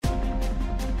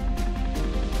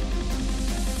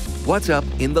What's up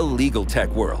in the legal tech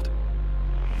world?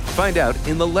 Find out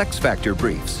in the LeXFactor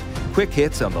briefs. Quick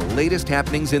hits on the latest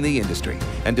happenings in the industry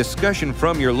and discussion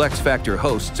from your LeXFactor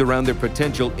hosts around their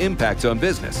potential impacts on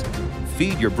business.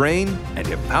 Feed your brain and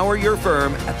empower your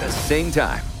firm at the same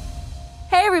time.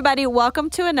 Hey everybody,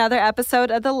 welcome to another episode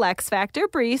of the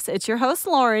LeXFactor Briefs. It's your host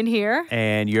Lauren here.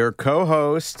 And your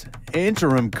co-host,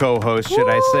 interim co-host, should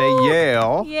I say,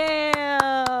 Yale.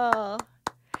 Yale.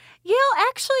 Yale,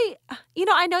 actually,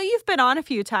 I know you've been on a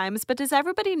few times, but does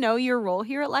everybody know your role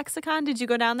here at Lexicon? Did you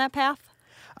go down that path?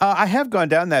 I have gone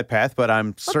down that path, but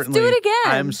Let's do it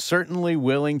again. I'm certainly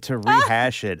willing to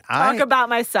rehash it. Talk about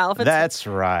myself. That's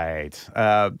right.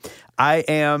 I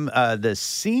am the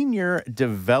Senior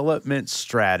Development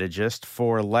Strategist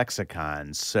for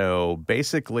Lexicon. So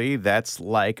basically, that's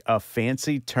like a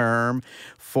fancy term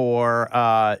for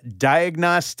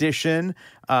diagnostician,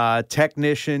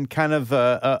 technician, kind of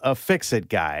a fix-it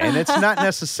guy. And it's not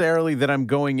necessarily that I'm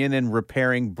going in and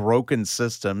repairing broken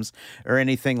systems or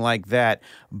anything like that,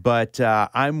 but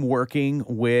I'm working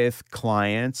with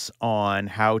clients on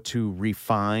how to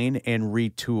refine and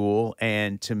retool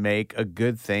and to make a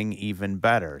good thing even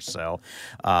better. So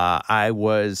I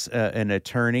was an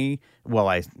attorney. Well,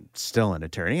 I'm still an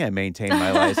attorney. I maintained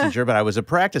my licensure, but I was a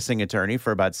practicing attorney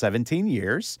for about 17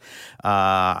 years.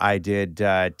 I did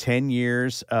 10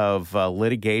 years of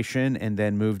litigation and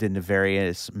then moved into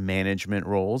various management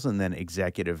roles and then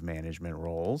executive management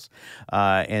roles.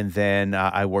 And then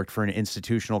I worked for an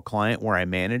institutional client where I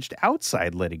managed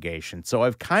outside litigation. So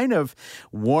I've kind of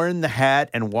worn the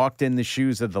hat and walked in the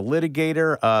shoes of the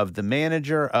litigator, of the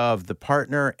manager, of the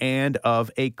partner, and of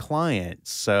a client.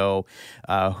 So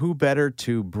who better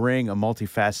to bring a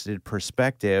multifaceted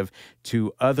perspective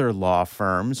to other law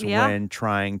firms when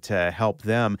trying to help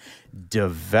them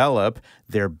develop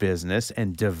their business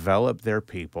and develop their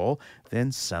people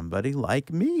than somebody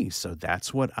like me. So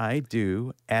that's what I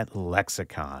do at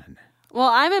Lexicon. Well,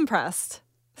 I'm impressed.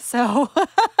 So,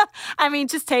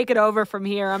 just take it over from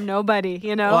here. I'm nobody,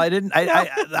 Well,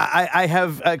 I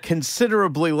have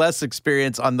considerably less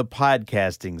experience on the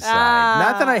podcasting side.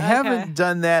 Not that I haven't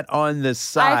done that on the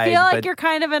side. I feel like you're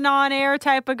kind of an on-air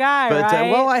type of guy,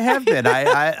 right? Well, I have been.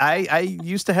 I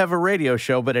used to have a radio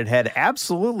show, but it had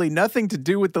absolutely nothing to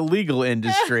do with the legal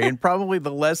industry, and probably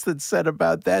the less that's said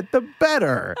about that, the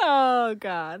better. Oh,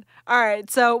 God. All right,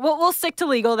 so we'll stick to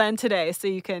legal then today, so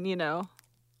you can,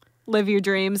 live your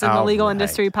dreams in the legal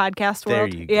industry podcast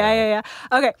world. There you go. Yeah.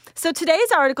 Okay, so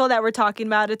today's article that we're talking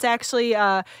about, it's actually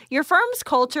your firm's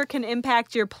culture can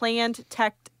impact your planned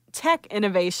tech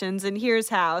innovations, and here's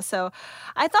how. So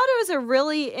I thought it was a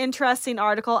really interesting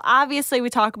article. Obviously, we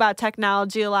talk about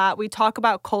technology a lot. We talk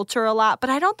about culture a lot, but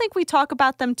I don't think we talk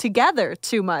about them together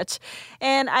too much.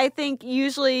 And I think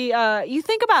usually you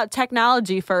think about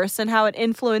technology first and how it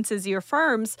influences your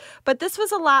firms, but this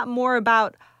was a lot more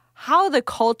about how the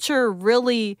culture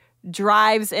really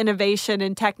drives innovation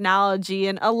and technology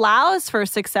and allows for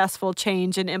successful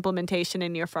change and implementation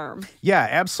in your firm. Yeah,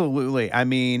 absolutely.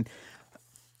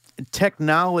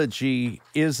 Technology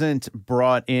isn't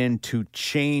brought in to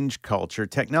change culture.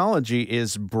 Technology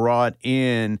is brought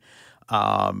in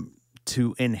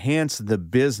to enhance the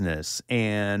business.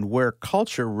 And where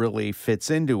culture really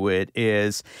fits into it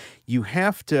is you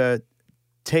have to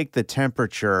take the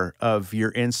temperature of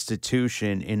your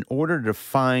institution in order to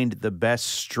find the best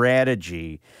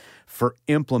strategy for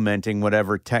implementing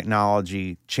whatever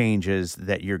technology changes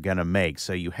that you're going to make.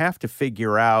 So you have to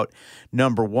figure out,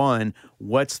 number one,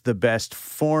 what's the best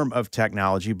form of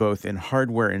technology, both in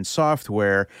hardware and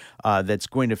software, that's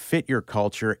going to fit your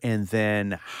culture, and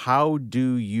then how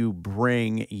do you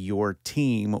bring your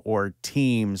team or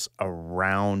teams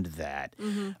around that?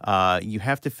 Mm-hmm. You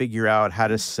have to figure out how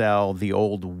to sell the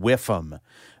old WIFM.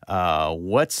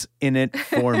 What's in it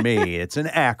for me? It's an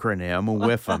acronym,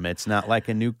 WIFM. It's not like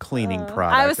a new cleaning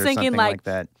product. I was or thinking something like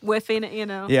that. whiffing,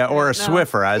 Yeah, or a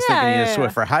Swiffer. I was thinking a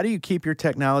Swiffer. How do you keep your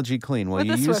technology clean? Well,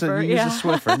 you use a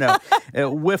Swiffer. No,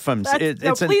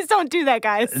 WIFMs. Please don't do that,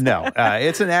 guys. No,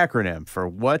 it's an acronym for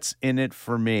what's in it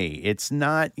for me. It's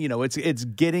not, it's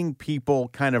getting people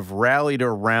kind of rallied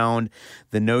around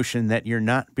the notion that you're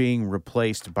not being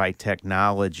replaced by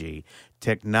technology.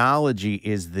 Technology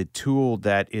is the tool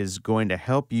that is going to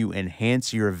help you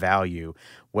enhance your value,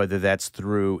 whether that's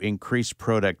through increased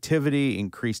productivity,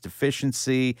 increased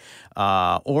efficiency,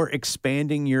 or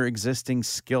expanding your existing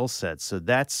skill sets. So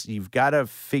you've got to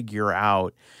figure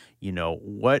out,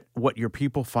 what your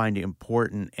people find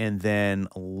important, and then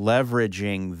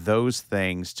leveraging those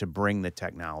things to bring the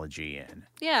technology in.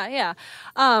 Yeah.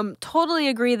 Totally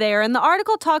agree there. And the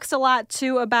article talks a lot,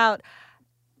 too, about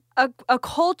a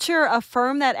culture, a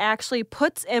firm that actually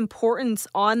puts importance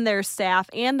on their staff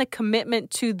and the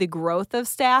commitment to the growth of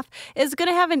staff is going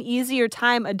to have an easier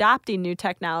time adopting new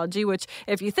technology, which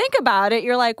if you think about it,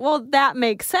 you're like, well, that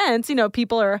makes sense. You know,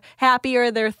 people are happier,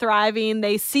 they're thriving,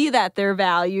 they see that they're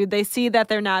valued, they see that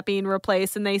they're not being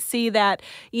replaced, and they see that,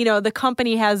 you know, the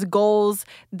company has goals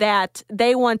that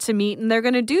they want to meet, and they're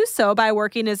going to do so by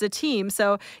working as a team.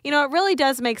 So, you know, it really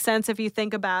does make sense if you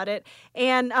think about it.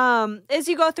 And as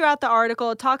you go throughout the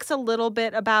article, it talks a little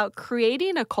bit about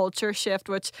creating a culture shift,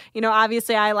 which, you know,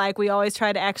 obviously I like. We always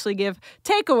try to actually give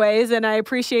takeaways, and I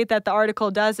appreciate that the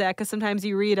article does that, because sometimes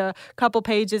you read a couple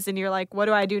pages and you're like, what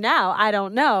do I do now? I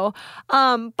don't know.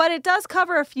 But it does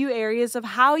cover a few areas of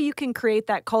how you can create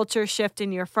that culture shift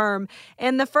in your firm.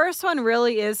 And the first one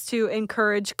really is to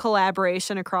encourage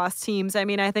collaboration across teams. I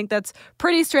mean, I think that's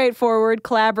pretty straightforward.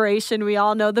 Collaboration, we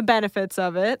all know the benefits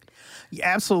of it. Yeah,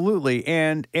 absolutely.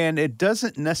 And it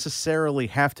doesn't necessarily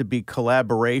have to be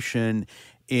collaboration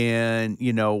in,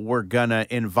 you know, we're going to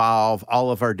involve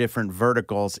all of our different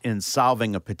verticals in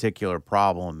solving a particular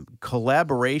problem.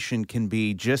 Collaboration can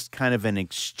be just kind of an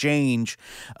exchange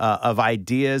of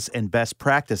ideas and best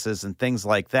practices and things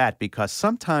like that, because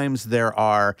sometimes there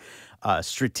are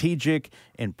strategic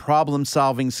and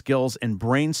problem-solving skills and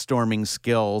brainstorming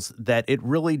skills that it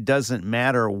really doesn't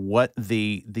matter what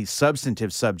the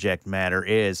substantive subject matter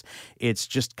is. It's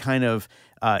just kind of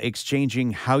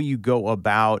exchanging how you go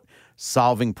about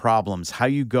solving problems, how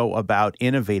you go about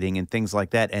innovating and things like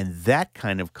that. And that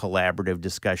kind of collaborative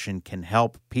discussion can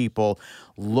help people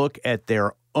look at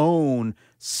their own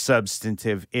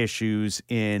substantive issues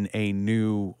in a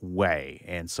new way.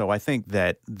 And so I think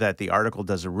that the article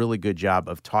does a really good job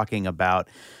of talking about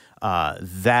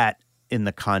that in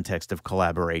the context of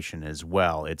collaboration as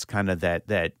well. It's kind of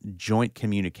that joint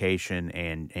communication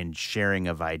and sharing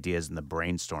of ideas in the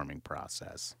brainstorming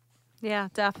process. Yeah,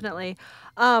 definitely.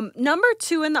 Number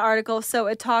 2 in the article, so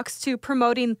it talks to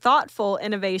promoting thoughtful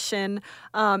innovation,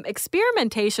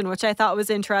 experimentation, which I thought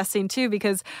was interesting too,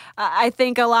 because I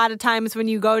think a lot of times when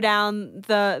you go down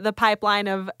the pipeline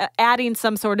of adding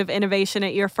some sort of innovation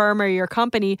at your firm or your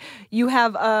company, you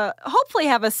have hopefully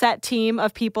have a set team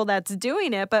of people that's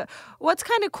doing it. But what's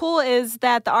kind of cool is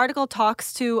that the article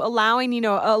talks to allowing, you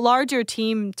know, a larger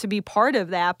team to be part of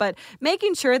that, but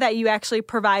making sure that you actually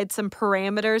provide some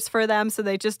parameters for them so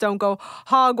they just don't go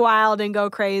hog wild and go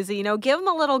crazy. You know, give them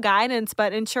a little guidance,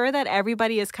 but ensure that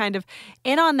everybody is kind of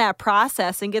in on that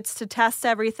process and gets to test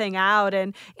everything out.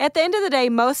 And at the end of the day,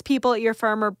 most people at your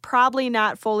firm are probably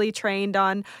not fully trained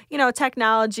on, you know,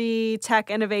 technology, tech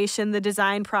innovation, the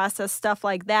design process, stuff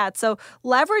like that. So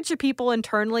leverage the people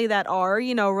internally that are,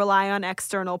 you know, rely on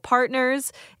external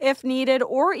partners if needed,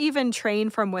 or even train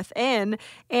from within.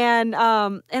 And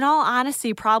in all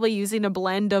honesty, probably using a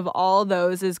blend of all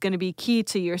those is going to be key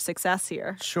to your success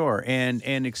here. Sure. And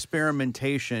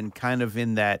experimentation kind of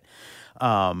in that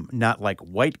not like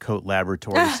white coat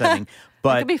laboratory setting,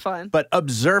 but could be fun. But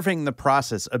observing the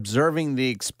process, observing the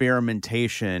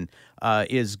experimentation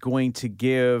is going to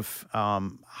give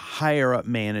higher up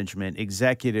management,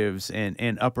 executives,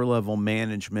 and upper level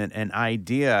management an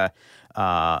idea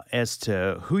as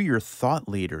to who your thought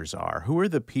leaders are. Who are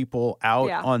the people out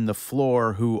on the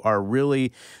floor who are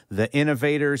really the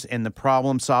innovators and the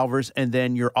problem solvers? And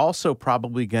then you're also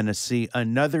probably going to see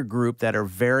another group that are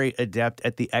very adept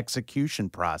at the execution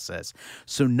process.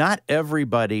 So not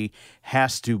everybody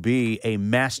has to be a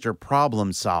master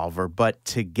problem solver, but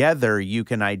together you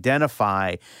can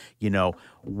identify, you know,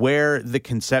 where the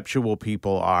conceptual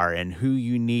people are and who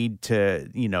you need to,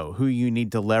 you know, who you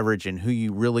need to leverage and who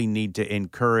you really need to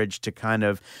encourage to kind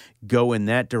of go in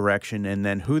that direction, and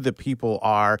then who the people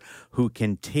are who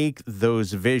can take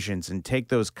those visions and take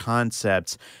those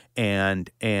concepts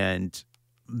and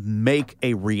make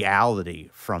a reality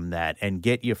from that and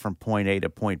get you from point A to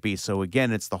point B. So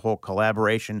again, it's the whole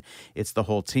collaboration, it's the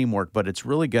whole teamwork, but it's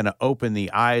really going to open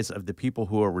the eyes of the people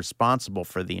who are responsible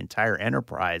for the entire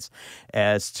enterprise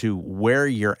as to where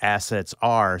your assets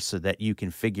are so that you can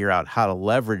figure out how to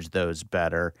leverage those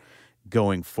better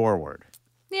going forward.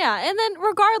 Yeah, and then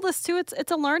regardless, too, it's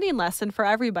a learning lesson for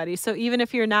everybody. So even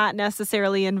if you're not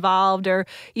necessarily involved or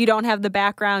you don't have the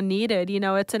background needed, you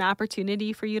know, it's an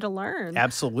opportunity for you to learn.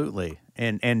 Absolutely.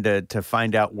 And to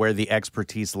find out where the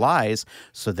expertise lies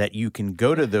so that you can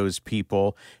go to those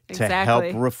people to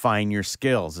help refine your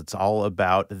skills. It's all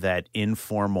about that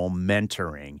informal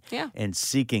mentoring and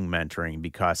seeking mentoring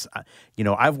because, you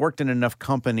know, I've worked in enough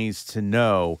companies to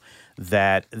know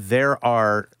that there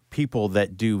are people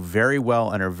that do very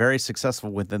well and are very successful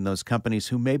within those companies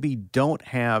who maybe don't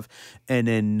have an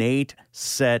innate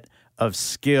set of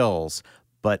skills,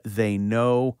 but they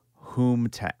know whom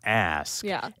to ask.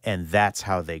 Yeah. And that's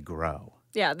how they grow.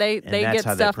 Yeah, they And get that's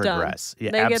how stuff they progress. done.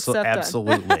 Yeah, They get stuff done.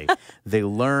 absolutely. They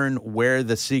learn where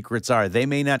the secrets are. They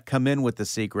may not come in with the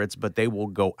secrets, but they will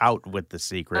go out with the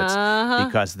secrets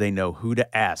because they know who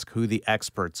to ask, who the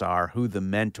experts are, who the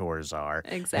mentors are.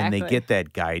 Exactly. And they get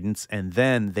that guidance, and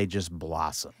then they just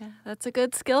blossom. Yeah, that's a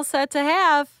good skill set to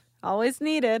have. Always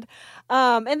needed.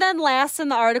 And then last in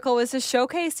the article was to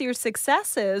showcase your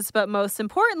successes, but most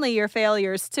importantly, your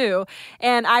failures too.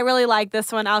 And I really like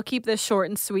this one. I'll keep this short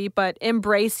and sweet, but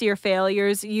embrace your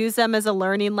failures. Use them as a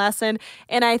learning lesson.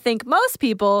 And I think most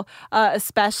people,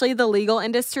 especially the legal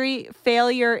industry,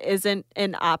 failure isn't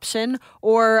an option,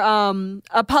 or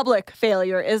a public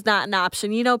failure is not an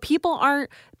option. You know, people are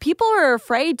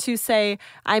afraid to say,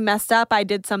 I messed up, I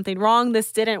did something wrong,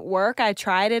 this didn't work, I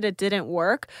tried it, it didn't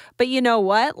work. But you know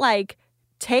what? Like,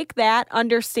 take that,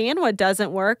 understand what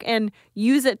doesn't work, and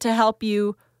use it to help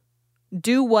you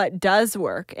do what does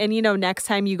work. And, you know, next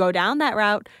time you go down that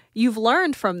route, you've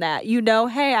learned from that. You know,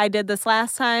 hey, I did this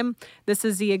last time. This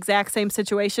is the exact same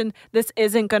situation. This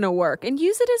isn't going to work. And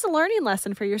use it as a learning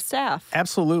lesson for your staff.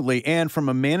 Absolutely. And from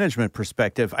a management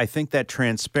perspective, I think that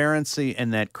transparency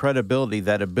and that credibility,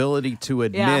 that ability to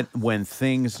admit when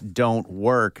things don't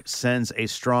work, sends a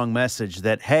strong message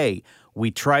that, hey, we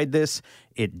tried this,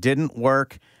 it didn't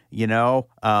work. You know,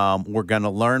 we're going to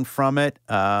learn from it.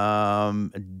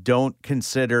 Don't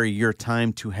consider your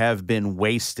time to have been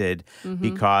wasted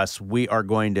because we are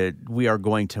going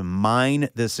to mine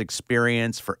this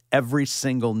experience for every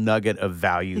single nugget of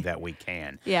value that we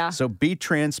can. Yeah. So be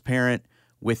transparent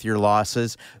with your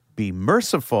losses. Be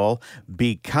merciful,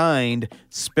 be kind,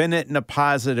 spin it in a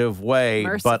positive way,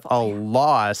 but a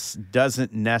loss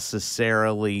doesn't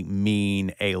necessarily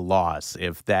mean a loss,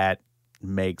 if that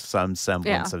makes some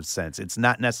semblance of sense. It's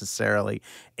not necessarily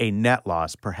a net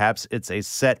loss. Perhaps it's a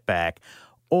setback,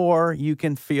 or you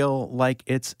can feel like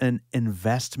it's an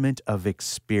investment of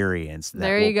experience that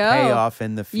will pay off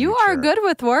in the future. You are good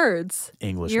with words.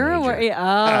 English you're major.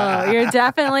 You're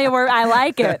definitely a word. I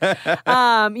like it.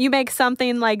 You make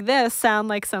something like this sound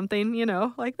like something, you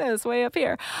know, like this way up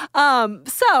here.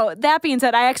 So that being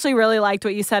said, I actually really liked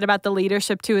what you said about the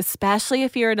leadership too, especially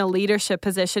if you're in a leadership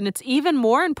position. It's even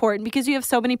more important because you have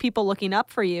so many people looking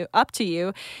up to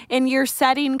you, and you're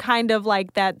setting kind of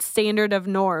like that standard of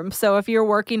norm. So if you're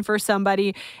working for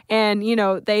somebody and, you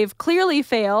know, they've clearly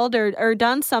failed or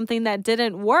done something that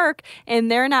didn't work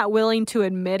and they're not willing to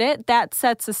admit it, that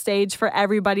sets the stage for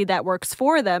everybody that works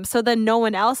for them. So then no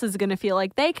one else is going to feel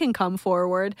like they can come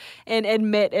forward and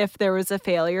admit if there was a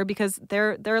failure because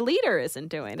their leader isn't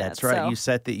doing it. That's right. So. You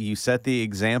set the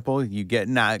example.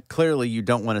 Clearly you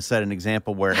don't want to set an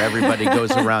example where everybody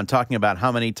goes around talking about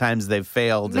how many times they've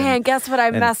failed. Man, guess what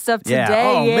I messed up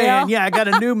today? Man, I got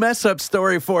a new mess up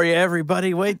story for you,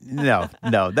 everybody. Wait, no,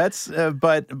 that's,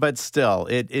 but still,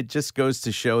 it just goes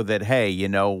to show that, hey, you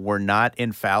know, we're not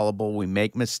infallible. We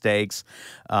make mistakes,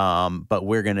 but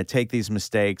we're going to take these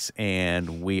mistakes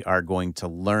and we are going to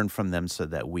learn from them so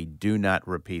that we do not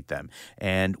repeat them.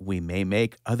 And we may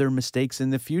make other mistakes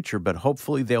in the future, but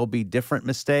hopefully they'll be different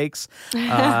mistakes,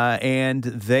 and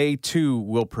they too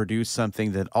will produce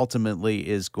something that ultimately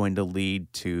is going to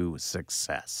lead to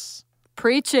success.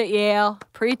 Preach it, Yale.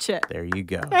 Preach it. There you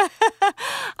go.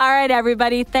 All right,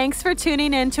 everybody. Thanks for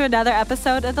tuning in to another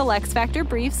episode of the LeXFactor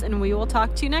Briefs, and we will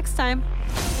talk to you next time.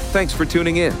 Thanks for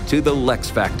tuning in to the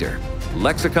LeXFactor.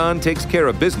 Lexicon takes care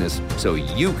of business so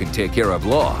you can take care of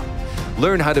law.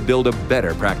 Learn how to build a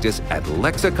better practice at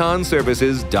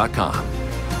lexiconservices.com.